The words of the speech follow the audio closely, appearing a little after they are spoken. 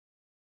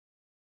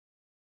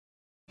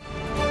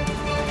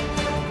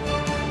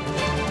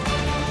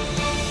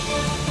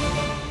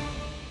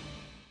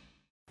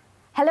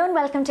Hello and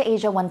welcome to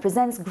AsiaOne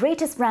Presents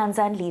Greatest Brands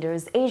and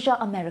Leaders, Asia,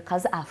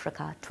 Americas,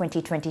 Africa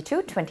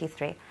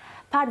 2022-23,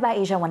 powered by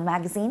AsiaOne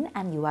Magazine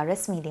and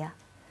URS Media.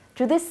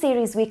 Through this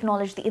series, we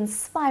acknowledge the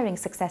inspiring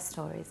success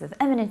stories of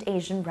eminent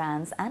Asian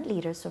brands and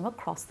leaders from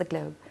across the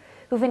globe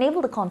who've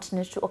enabled the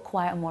continent to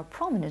acquire a more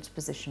prominent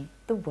position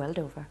the world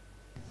over.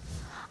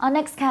 Our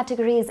next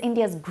category is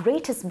India's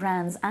Greatest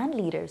Brands and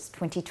Leaders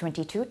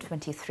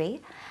 2022-23,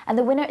 and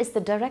the winner is the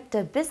Director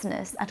of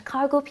Business at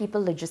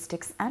CargoPeople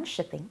Logistics and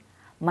Shipping,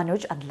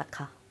 Manoj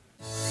Adlakha.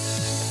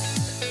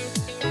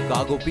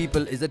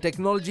 CargoPeople is a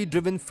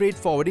technology-driven freight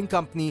forwarding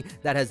company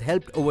that has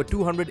helped over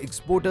 200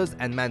 exporters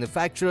and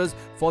manufacturers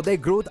for their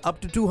growth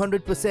up to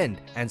 200%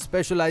 and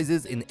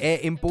specializes in air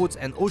imports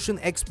and ocean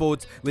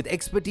exports with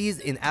expertise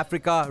in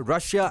Africa,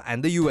 Russia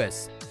and the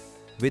US.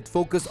 With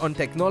focus on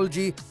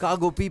technology,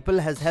 CargoPeople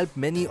has helped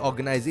many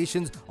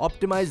organizations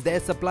optimize their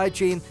supply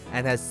chain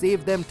and has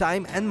saved them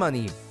time and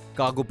money.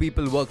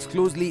 CargoPeople works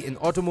closely in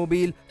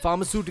automobile,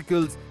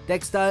 pharmaceuticals,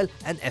 textile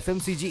and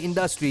FMCG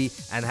industry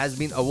and has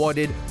been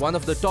awarded one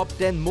of the top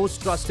 10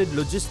 most trusted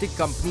logistic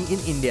company in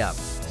India.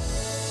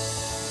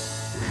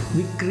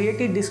 We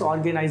created this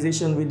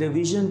organization with a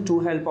vision to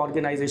help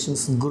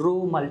organizations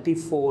grow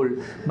multifold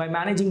by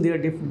managing their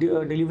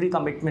delivery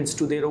commitments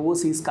to their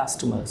overseas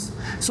customers.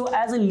 So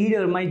as a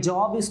leader, my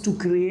job is to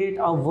create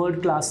a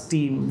world-class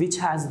team which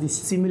has this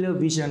similar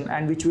vision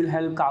and which will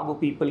help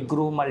CargoPeople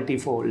grow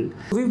multifold.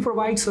 We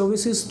provide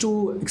services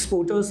to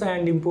exporters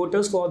and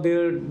importers for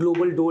their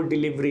global door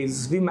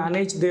deliveries. We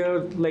manage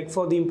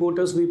for the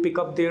importers, we pick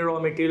up their raw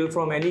material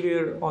from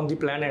anywhere on the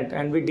planet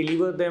and we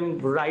deliver them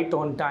right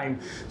on time.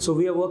 So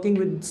we are working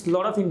with a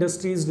lot of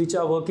industries which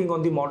are working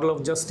on the model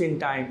of just in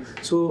time.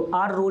 So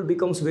our role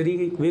becomes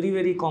very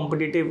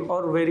competitive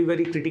or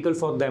very critical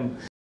for them.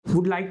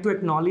 Would like to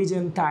acknowledge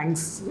and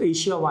thanks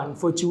AsiaOne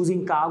for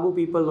choosing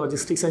CargoPeople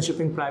Logistics and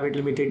Shipping Private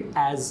Limited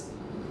as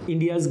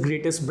India's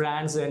greatest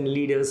brands and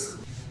leaders.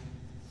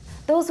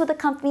 Those were the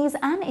companies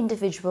and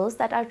individuals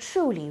that are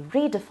truly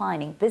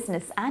redefining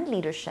business and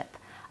leadership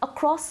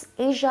across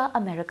Asia,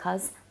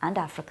 Americas and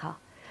Africa.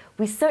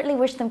 We certainly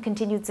wish them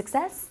continued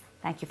success.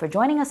 Thank you for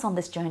joining us on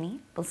this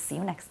journey. We'll see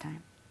you next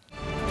time.